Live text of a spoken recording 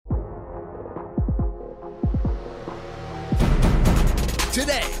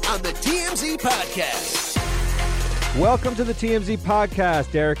Today on the TMZ Podcast. Welcome to the TMZ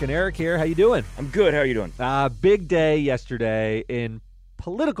Podcast. Derek and Eric here. How you doing? I'm good. How are you doing? Big day yesterday in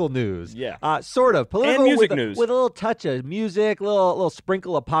political news. Yeah. Sort of. Political and music news. news. With a little touch of music, little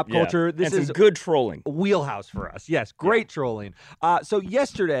sprinkle of pop culture. Yeah. This and is some good trolling. Wheelhouse for us. Yes, great trolling. So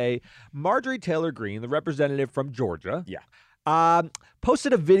yesterday, Marjorie Taylor Greene, the representative from Georgia,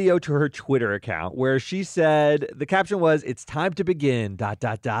 posted a video to her Twitter account where she said, the caption was, "It's time to begin, ...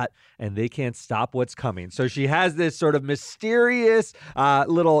 and they can't stop what's coming." So she has this sort of mysterious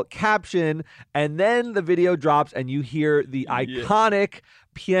little caption, and then the video drops and you hear the iconic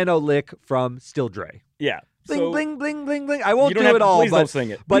piano lick from Still Dre. Yeah. Bling, so, bling, bling, bling, bling. I won't do it all, please don't sing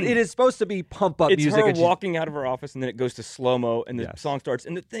it. But it is supposed to be pump-up it's music. It's her walking out of her office, and then it goes to slow-mo, and the Yes. song starts.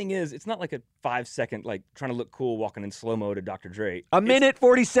 And the thing is, it's not like a 5-second, like, trying to look cool walking in slow-mo to Dr. Dre. A minute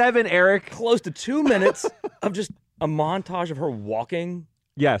 47, Eric. Close to 2 minutes of just a montage of her walking.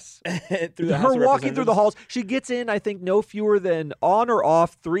 Yes. through the her walking through the halls. She gets in, I think, no fewer than on or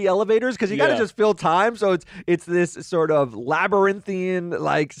off 3 elevators because you got to just fill time. So it's this sort of labyrinthine,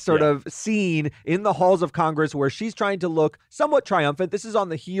 like, sort of scene in the halls of Congress where she's trying to look somewhat triumphant. This is on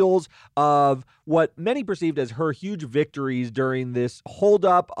the heels of what many perceived as her huge victories during this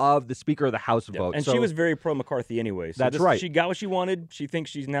holdup of the Speaker of the House vote. And she was very pro-McCarthy anyway. So that's right. She got what she wanted. She thinks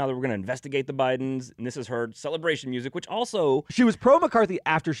she's now that we're going to investigate the Bidens, and this is her celebration music, which also... She was pro-McCarthy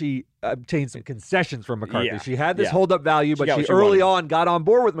after she obtained some concessions from McCarthy. Yeah. She had this hold-up value, but she early on got on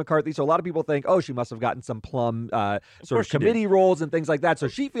board with McCarthy, so a lot of people think, she must have gotten some plum sort of committee roles and things like that, so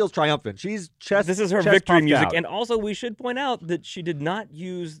she feels triumphant. She's This is her victory music, and also we should point out that she did not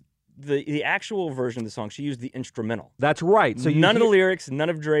use the actual version of the song. She used the instrumental. That's right. So none of the lyrics,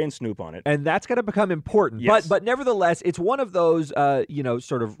 none of Dre and Snoop on it. And that's going to become important. Yes. But nevertheless, it's one of those,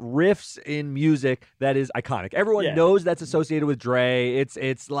 sort of riffs in music that is iconic. Everyone knows that's associated with Dre.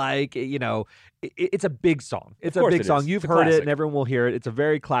 It's like, it's a big song. It's a big song. You've heard it and everyone will hear it. It's a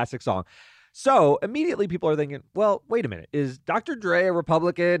very classic song. So immediately people are thinking, well, wait a minute. Is Dr. Dre a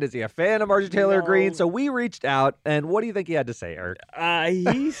Republican? Is he a fan of Marjorie Taylor Greene? So we reached out, and what do you think he had to say, Eric?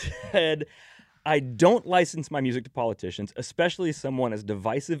 He said, "I don't license my music to politicians, especially someone as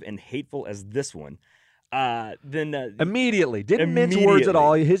divisive and hateful as this one." Immediately didn't mince words at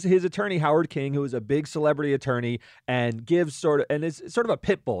all. His attorney Howard King, who is a big celebrity attorney and gives is sort of a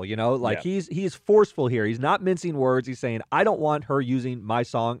pit bull, he's forceful here. He's not mincing words. He's saying, I don't want her using my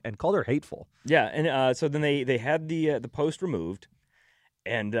song, and called her hateful. Yeah, and so then they had the post removed,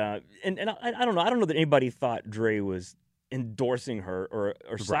 and I don't know. I don't know that anybody thought Dre was endorsing her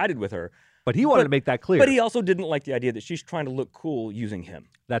or sided with her. But he wanted to make that clear. But he also didn't like the idea that she's trying to look cool using him.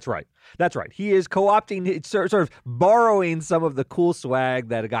 That's right. That's right. He is co-opting, sort of borrowing some of the cool swag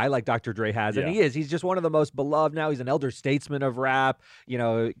that a guy like Dr. Dre has. And he's just one of the most beloved now. He's an elder statesman of rap,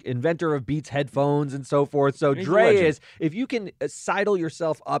 inventor of Beats headphones and so forth. So Dre is, if you can sidle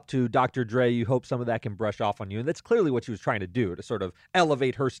yourself up to Dr. Dre, you hope some of that can brush off on you. And that's clearly what she was trying to do, to sort of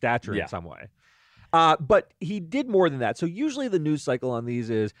elevate her stature in some way. But he did more than that. So usually the news cycle on these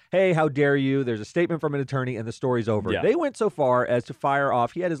is, hey, how dare you? There's a statement from an attorney and the story's over. Yeah. They went so far as to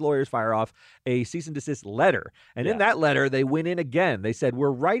he had his lawyers fire off a cease and desist letter. And in that letter, they went in again. They said,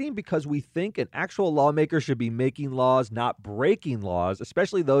 we're writing because we think an actual lawmaker should be making laws, not breaking laws,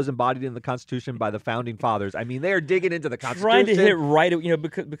 especially those embodied in the Constitution by the Founding Fathers. I mean, they are digging into the Constitution. Trying to hit it right,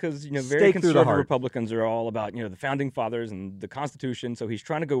 because very conservative Republicans are all about, the Founding Fathers and the Constitution. So he's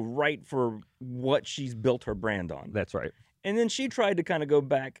trying to go right for what she's built her brand on. That's right. And then she tried to kind of go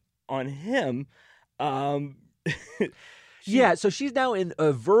back on him. So she's now in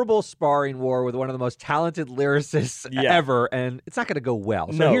a verbal sparring war with one of the most talented lyricists ever, and it's not going to go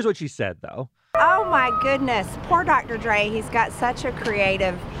well. So here's what she said, though. Oh, my goodness. Poor Dr. Dre. He's got such a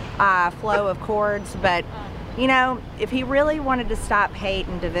creative flow of chords, but... if he really wanted to stop hate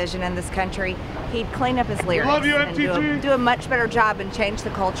and division in this country, he'd clean up his lyrics and do a much better job and change the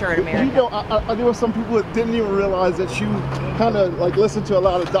culture in America. There were some people that didn't even realize that you kind of listened to a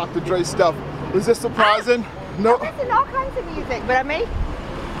lot of Dr. Dre stuff. Was this surprising? No. I listen to all kinds of music, but I may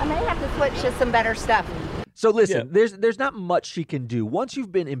have to switch to some better stuff. So listen, there's not much she can do. Once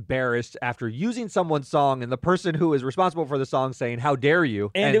you've been embarrassed after using someone's song and the person who is responsible for the song saying, how dare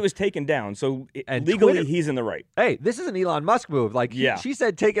you? And it was taken down. So legally, Twitter, he's in the right. Hey, this is an Elon Musk move. She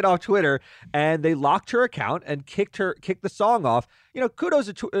said take it off Twitter, and they locked her account and kicked the song off.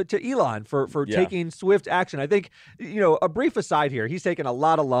 kudos to Elon for taking swift action. I think, a brief aside here, he's taken a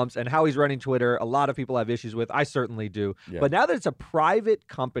lot of lumps, and how he's running Twitter, a lot of people have issues with. I certainly do. Yeah. But now that it's a private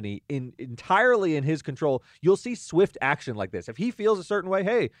company entirely in his control, you'll see swift action like this. If he feels a certain way,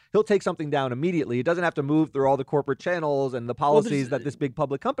 hey, he'll take something down immediately. It doesn't have to move through all the corporate channels and the policies that this big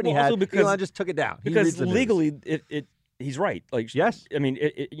public company had. Elon just took it down. Because legally, he's right. Like, yes, I mean,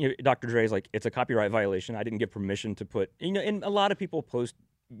 Dr. Dre's like, it's a copyright violation. I didn't give permission to put, and a lot of people post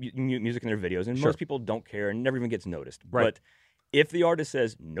music in their videos, and most people don't care and never even gets noticed. Right. But if the artist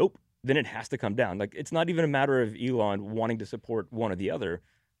says nope, then it has to come down. Like, it's not even a matter of Elon wanting to support one or the other.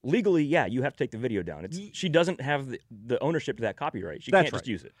 Legally, yeah, you have to take the video down. She doesn't have the ownership to that copyright. She can't just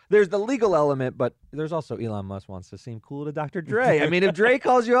use it. There's the legal element, but there's also Elon Musk wants to seem cool to Dr. Dre. I mean, if Dre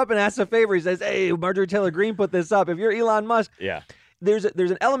calls you up and asks a favor, he says, hey, Marjorie Taylor Greene put this up. If you're Elon Musk, there's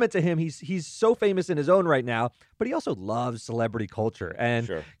an element to him. He's so famous in his own right now, but he also loves celebrity culture.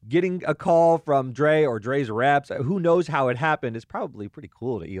 And getting a call from Dre or Dre's reps, who knows how it happened, is probably pretty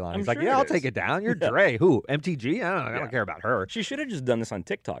cool to Elon. He's like, I'll take it down. You're Dre. Who? MTG? I don't care about her. She should have just done this on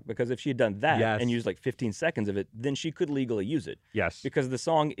TikTok, because if she had done that and used like 15 seconds of it, then she could legally use it. Yes. Because the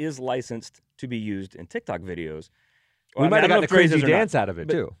song is licensed to be used in TikTok videos. We might have gotten a crazy dance out of it,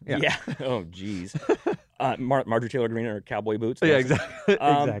 too. Yeah. Oh, geez. Marjorie Taylor Greene in her cowboy boots. Yeah, exactly.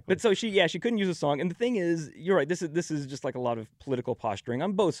 But so she couldn't use a song. And the thing is, you're right, this is just like a lot of political posturing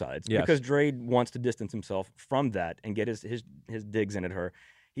on both sides. Yes. Because Dre wants to distance himself from that and get his digs in at her.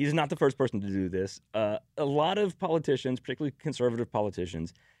 He's not the first person to do this. A lot of politicians, particularly conservative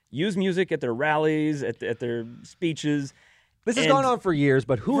politicians, use music at their rallies, at their speeches. This has gone on for years,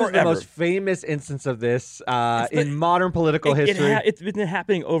 but who is the most famous instance of this in modern political history? It's been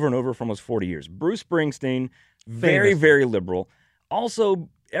happening over and over for almost 40 years. Bruce Springsteen, very, very liberal. Also,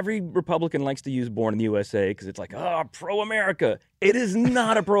 every Republican likes to use Born in the USA because it's like, pro-America. It is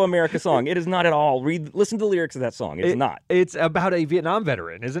not a pro-America song. It is not at all. Listen to the lyrics of that song. It's not. It's about a Vietnam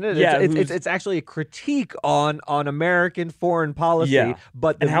veteran, isn't it? Yeah. It's actually a critique on American foreign policy.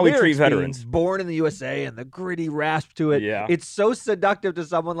 But and how we treat veterans. Born in the USA and the gritty rasp to it. Yeah. It's so seductive to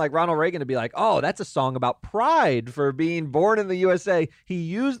someone like Ronald Reagan to be like, oh, that's a song about pride for being born in the USA. He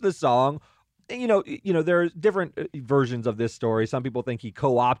used the song. There are different versions of this story. Some people think he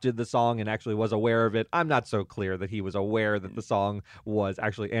co-opted the song and actually was aware of it. I'm not so clear that he was aware that the song was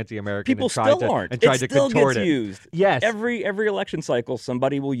actually anti-American. People still aren't. And tried to contort it. It still gets used. Yes. Every election cycle,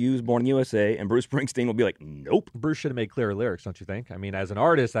 somebody will use Born in the USA, and Bruce Springsteen will be like, nope. Bruce should have made clearer lyrics, don't you think? I mean, as an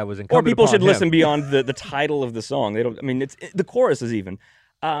artist, that was incumbent Or people upon should him. listen beyond the title of the song. They don't. I mean, the chorus is even.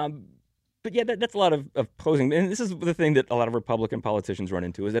 But yeah, that's a lot of posing. And this is the thing that a lot of Republican politicians run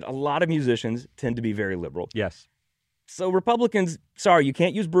into, is that a lot of musicians tend to be very liberal. Yes. So Republicans, sorry, you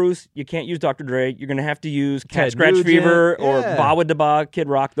can't use Bruce, you can't use Dr. Dre, you're going to have to use Cat Scratch Nugent, Fever or Bawa Da Ba, Kid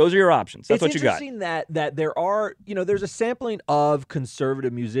Rock. Those are your options. That's what you got. It's interesting that there are, there's a sampling of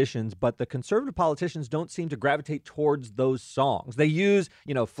conservative musicians, but the conservative politicians don't seem to gravitate towards those songs. They use,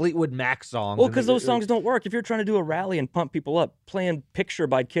 Fleetwood Mac songs. Well, because those songs don't work. If you're trying to do a rally and pump people up, playing Picture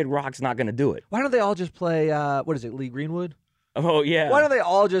by Kid Rock's not going to do it. Why don't they all just play, Lee Greenwood? Oh, yeah. Why don't they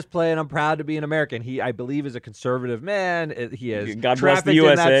all just play, and I'm proud to be an American? He, I believe, is a conservative man. He has God bless the trafficked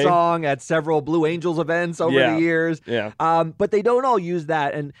USA. in that song at several Blue Angels events over the years. Yeah. But they don't all use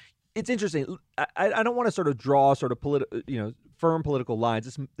that. And it's interesting. I don't want to sort of draw sort of firm political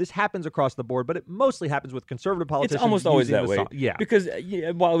lines. This happens across the board, but it mostly happens with conservative politicians. It's almost always that way. Song. Yeah. Because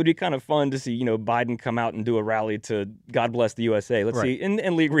while it would be kind of fun to see, Biden come out and do a rally to God bless the USA. Let's see.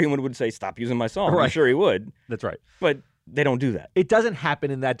 And Lee Greenwood would say, stop using my song. Right. I'm sure he would. That's right. But they don't do that. It doesn't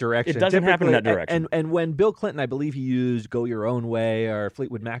happen in that direction. It doesn't happen in that direction. And when Bill Clinton, I believe he used Go Your Own Way or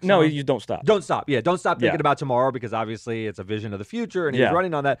Fleetwood Mac song. No, you Don't Stop. Don't Stop. Yeah, Don't Stop Thinking About Tomorrow, because obviously it's a vision of the future, and he was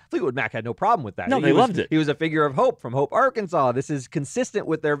running on that. Fleetwood Mac had no problem with that. No, they loved it. He was a figure of hope from Hope, Arkansas. This is consistent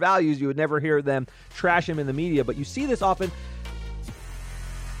with their values. You would never hear them trash him in the media, but you see this often.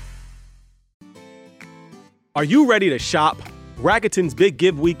 Are you ready to shop? Rakuten's Big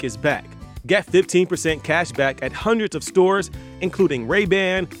Give Week is back. Get 15% cash back at hundreds of stores, including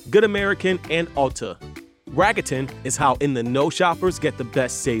Ray-Ban, Good American, and Ulta. Rakuten is how in-the-know shoppers get the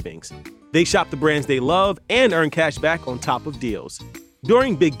best savings. They shop the brands they love and earn cash back on top of deals.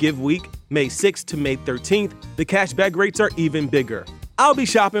 During Big Give Week, May 6th to May 13th, the cashback rates are even bigger. I'll be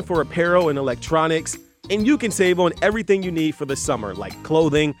shopping for apparel and electronics, and you can save on everything you need for the summer, like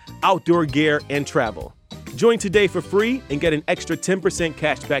clothing, outdoor gear, and travel. Join today for free and get an extra 10%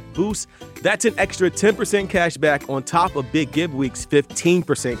 cashback boost. That's an extra 10% cashback on top of Big Give Week's 15%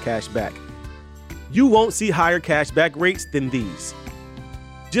 cashback. You won't see higher cashback rates than these.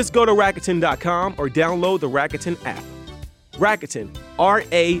 Just go to Rakuten.com or download the Rakuten app. Rakuten,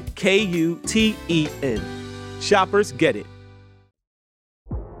 Rakuten. Shoppers get it.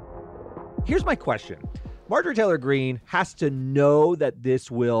 Here's my question. Marjorie Taylor Greene has to know that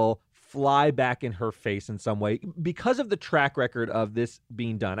this will fly back in her face in some way because of the track record of this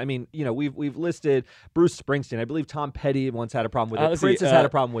being done. I mean, we've listed Bruce Springsteen. I believe Tom Petty once had a problem with it. Prince has had a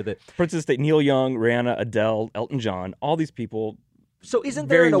problem with it. Princess State, Neil Young, Rihanna, Adele, Elton John, all these people. So isn't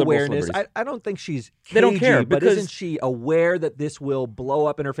there an awareness? I don't think she's cagey, they don't care, but isn't she aware that this will blow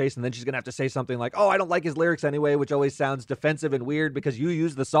up in her face and then she's going to have to say something like, oh, I don't like his lyrics anyway, which always sounds defensive and weird because you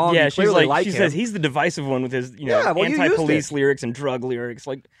use the song. Yeah, you she's like she him. says he's the divisive one with his anti-police lyrics and drug lyrics.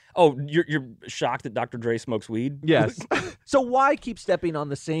 Like, oh, you're shocked that Dr. Dre smokes weed? Yes. So why keep stepping on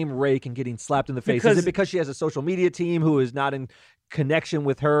the same rake and getting slapped in the face? Is it because she has a social media team who is not in connection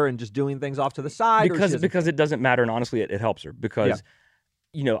with her and just doing things off to the side? Because it doesn't matter, and honestly, it helps her because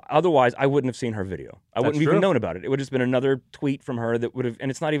otherwise I wouldn't have seen her video. I wouldn't have even known about it. It would have just been another tweet from her that would have, and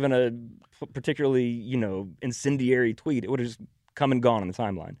it's not even a particularly, incendiary tweet. It would have just come and gone on the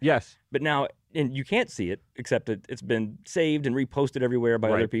timeline. Yes. But now, and you can't see it, except that it's been saved and reposted everywhere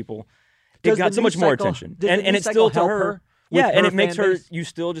by other people. It got so much more attention. And it's still to her. Yeah, and it makes her, you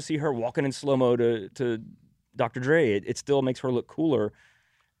still just see her walking in slow-mo to Dr. Dre. It still makes her look cooler.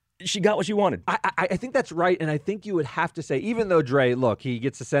 She got what she wanted. I think that's right, and I think you would have to say, even though Dre, look, he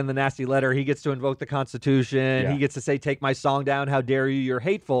gets to send the nasty letter, he gets to invoke the Constitution, he gets to say, take my song down, how dare you, you're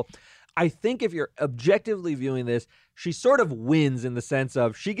hateful. I think if you're objectively viewing this, she sort of wins in the sense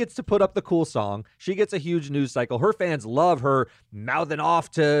of she gets to put up the cool song, she gets a huge news cycle, her fans love her mouthing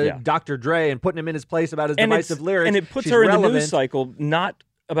off to Dr. Dre and putting him in his place about his divisive lyrics. And it puts her in the news cycle, not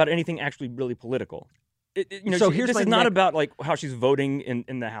about anything actually really political. This is not about like how she's voting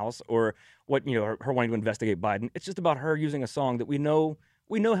in the House or what her wanting to investigate Biden. It's just about her using a song that we know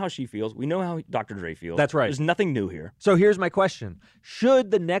how she feels. We know how Dr. Dre feels. That's right. There's nothing new here. So here's my question: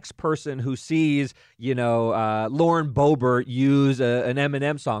 should the next person who sees Lauren Boebert use an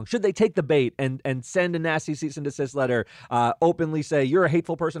Eminem song, should they take the bait and send a nasty cease and desist letter, openly say you're a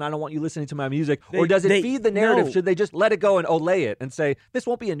hateful person, I don't want you listening to my music, or does it feed the narrative? No. Should they just let it go and olay it and say this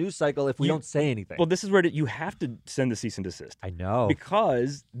won't be a news cycle if we don't say anything? Well, this is where you have to send the cease and desist. I know,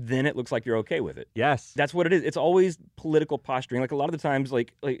 because then it looks like you're okay with it. Yes, that's what it is. It's always political posturing. Like a lot of the times,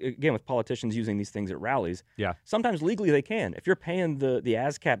 like again with politicians using these things at rallies. Yeah, sometimes legally they can. If you're paying the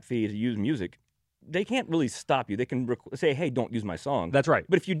ASCAP fee to use music, they can't really stop you. They can say, hey, don't use my song. That's right.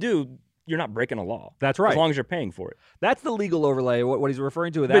 But if you do, you're not breaking a law. That's right. As long as you're paying for it. That's the legal overlay. What he's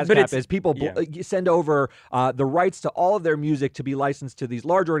referring to with ASCAP is people send over the rights to all of their music to be licensed to these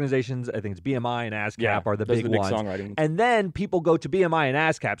large organizations. I think it's BMI and ASCAP are the big ones. Songwriting. And then people go to BMI and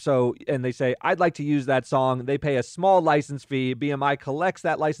ASCAP. And they say, I'd like to use that song. They pay a small license fee. BMI collects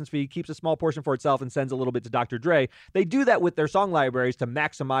that license fee, keeps a small portion for itself, and sends a little bit to Dr. Dre. They do that with their song libraries to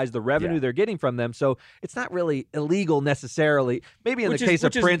maximize the revenue they're getting from them. So it's not really illegal necessarily. Maybe in the case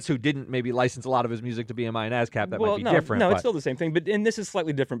of Prince, who didn't maybe license a lot of his music to BMI and ASCAP, that might be different. No, it's still the same thing. And this is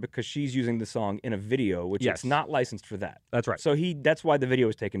slightly different because she's using the song in a video, which it's not licensed for that. That's right. So that's why the video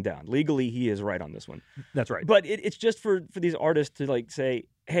is taken down. Legally, he is right on this one. That's right. But it's just for these artists to like say,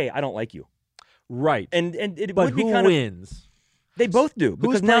 hey, I don't like you. Right. And it but would be who kind of wins? They both do.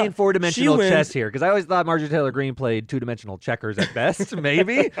 Who's playing four-dimensional chess here? Because I always thought Marjorie Taylor Greene played two-dimensional checkers at best,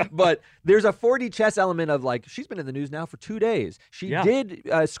 maybe. But there's a 4D chess element of, like, she's been in the news now for 2 days. She did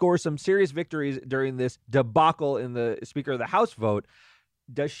score some serious victories during this debacle in the Speaker of the House vote.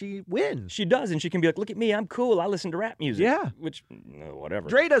 Does she win? She does, and she can be like, look at me, I'm cool, I listen to rap music. Yeah. Which, whatever.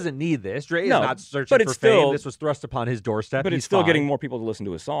 Dre doesn't need this. Dre is not searching for fame. This was thrust upon his doorstep. But it's still getting more people to listen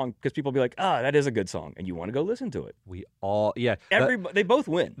to his song because people be like, that is a good song, and you want to go listen to it. We all, they both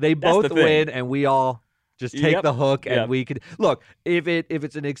win. They both win, and we all just take the hook, and we could look if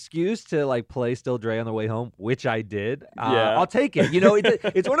it's an excuse to like play Still Dre on the way home, which I did. I'll take it.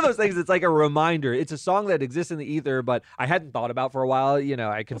 It's one of those things. It's like a reminder. It's a song that exists in the ether, but I hadn't thought about for a while.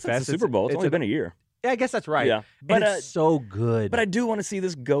 I confess. It's the Super Bowl. It's only been a year. Yeah, I guess that's right. Yeah, but it's so good. But I do want to see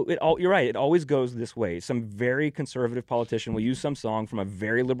this go. You're right. It always goes this way. Some very conservative politician will use some song from a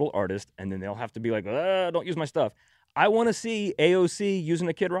very liberal artist, and then they'll have to be like, don't use my stuff. I want to see AOC using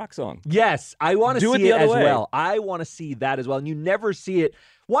a Kid Rock song. Yes, I want to see it as well. I want to see that as well. And you never see it.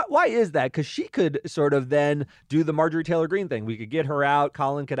 Why is that? Because she could sort of then do the Marjorie Taylor Greene thing. We could get her out.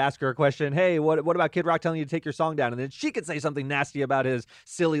 Colin could ask her a question. Hey, what about Kid Rock telling you to take your song down? And then she could say something nasty about his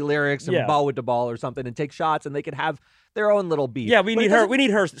silly lyrics and ball with the ball or something and take shots, and they could have their own little beat. Yeah, we need her. We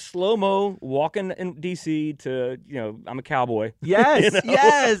need her slow-mo walking in D.C. to, I'm a cowboy. Yes,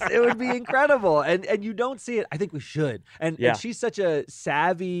 yes, it would be incredible. And you don't see it. I think we should. And she's such a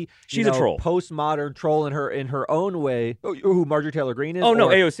savvy, she's a troll, postmodern troll in her own way. Who Marjorie Taylor Greene is? Oh no,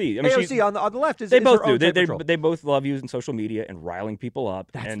 AOC. I mean, AOC on the left is. They both do. They both love using social media and riling people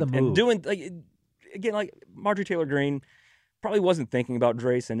up. That's and, the move. And doing like Marjorie Taylor Greene probably wasn't thinking about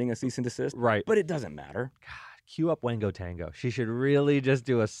Dre sending a cease and desist. Right, but it doesn't matter. God. Cue up Wango Tango. She should really just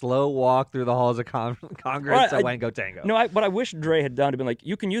do a slow walk through the halls of Congress to Wango Tango. No, what I wish Dre had done to been like,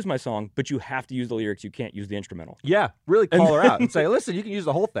 you can use my song, but you have to use the lyrics. You can't use the instrumental. Yeah, really call her out and say, listen, you can use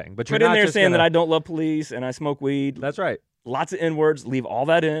the whole thing, but you're not in there just saying that I don't love police and I smoke weed. That's right. Lots of N-words. Leave all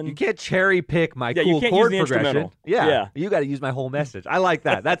that in. You can't cherry pick my cool you can't chord use the progression. Yeah, you got to use my whole message. I like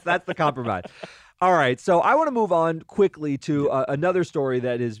that. That's the compromise. All right, so I want to move on quickly to another story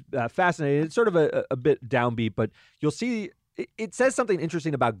that is fascinating. It's sort of a bit downbeat, but you'll see it says something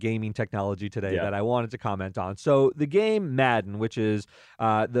interesting about gaming technology today that I wanted to comment on. So the game Madden, which is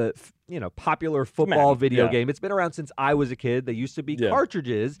the popular football video game, it's been around since I was a kid. They used to be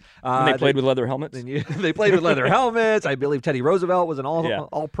cartridges. And they played with leather helmets. They played with leather helmets. I believe Teddy Roosevelt was an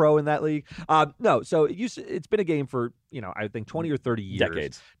all pro in that league. So it's been a game for I think 20 or 30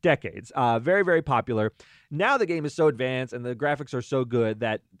 years. Decades. Very, very popular. Now the game is so advanced and the graphics are so good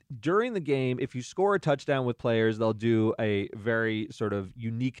that during the game, if you score a touchdown with players, they'll do a very sort of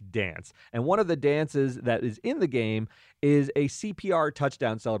unique dance. And one of the dances that is in the game is a CPR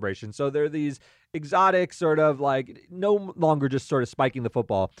touchdown celebration. So there are these exotic sort of like no longer just sort of spiking the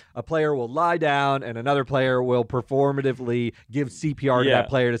football. A player will lie down and another player will performatively give CPR to that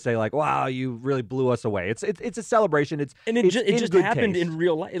player to say like, wow, you really blew us away. It's a celebration. It just happened in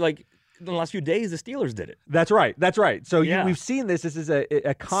real life. Like in the last few days, the Steelers did it. That's right. So we've seen this. This is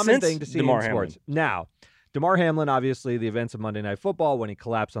a common thing to see in sports. Now, Damar Hamlin, obviously, the events of Monday Night Football, when he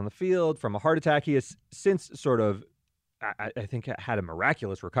collapsed on the field from a heart attack, he has since sort of, I think, had a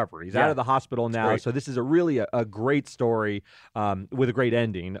miraculous recovery. He's out of the hospital now. So this is a great story with a great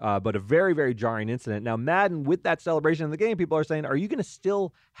ending, but a very, very jarring incident. Now, Madden, with that celebration in the game, people are saying, are you going to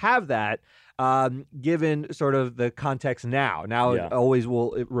still have that? Given sort of the context now. It always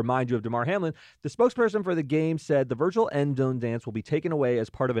will remind you of Damar Hamlin. The spokesperson for the game said the virtual end zone dance will be taken away as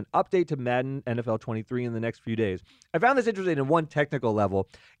part of an update to Madden NFL 23 in the next few days. I found this interesting in one technical level.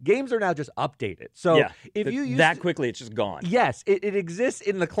 Games are now just updated. So if you use that quickly, it's just gone. Yes, it exists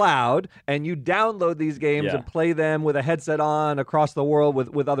in the cloud, and you download these games and play them with a headset on across the world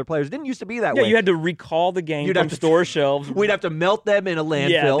with other players. It didn't used to be that way. Yeah, you had to recall the game from store shelves. We'd have to melt them in a landfill.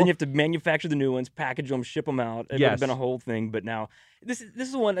 Yeah, then you have to manufacture the new ones, package them, ship them out. It would have been a whole thing, but now this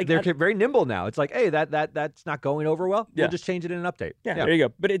is one. Like, they're very nimble now. It's like, hey, that's not going over well. We'll just change it in an update. Yeah, there you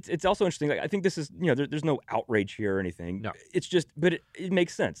go. But it's also interesting. Like I think this is there's no outrage here or anything. No, it's just, but it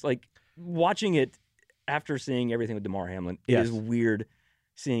makes sense. Like watching it after seeing everything with Damar Hamlin, it is weird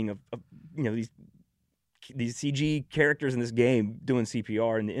seeing these CG characters in this game doing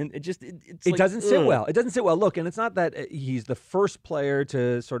CPR, and it doesn't sit well. It doesn't sit well. Look, and it's not that he's the first player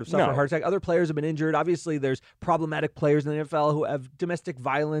to sort of suffer a heart attack. Other players have been injured. Obviously, there's problematic players in the NFL who have domestic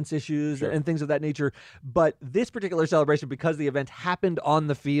violence issues and things of that nature. But this particular celebration, because the event happened on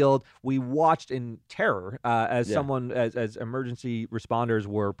the field, we watched in terror as emergency responders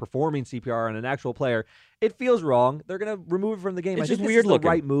were performing CPR on an actual player. It feels wrong. They're going to remove it from the game. It's I think just weird this is looking. The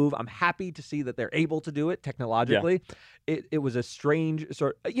right move. I'm happy to see that they're able to do it technologically. Yeah. It was a strange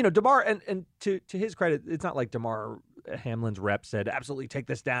sort of, Damar, and to his credit, it's not like Damar Hamlin's rep said, absolutely take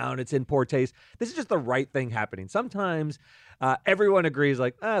this down. It's in poor taste. This is just the right thing happening. Sometimes everyone agrees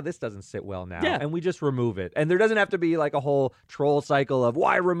like, this doesn't sit well now. Yeah. And we just remove it. And there doesn't have to be like a whole troll cycle of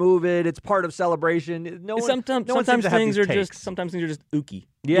why remove it? It's part of celebration. Sometimes things are just ooky.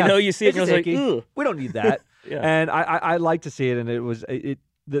 Yeah. You see it and you're like, ugh. We don't need that. And I like to see it. And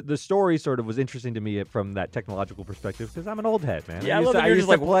the story sort of was interesting to me from that technological perspective because I'm an old head, man. Yeah, I used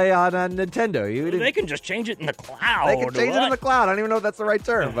to play on Nintendo. They can just change it in the cloud. They can change it in the cloud. I don't even know if that's the right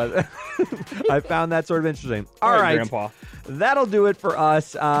term, but I found that sort of interesting. All right, Grandpa. That'll do it for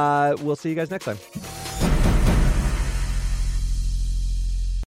us. We'll see you guys next time.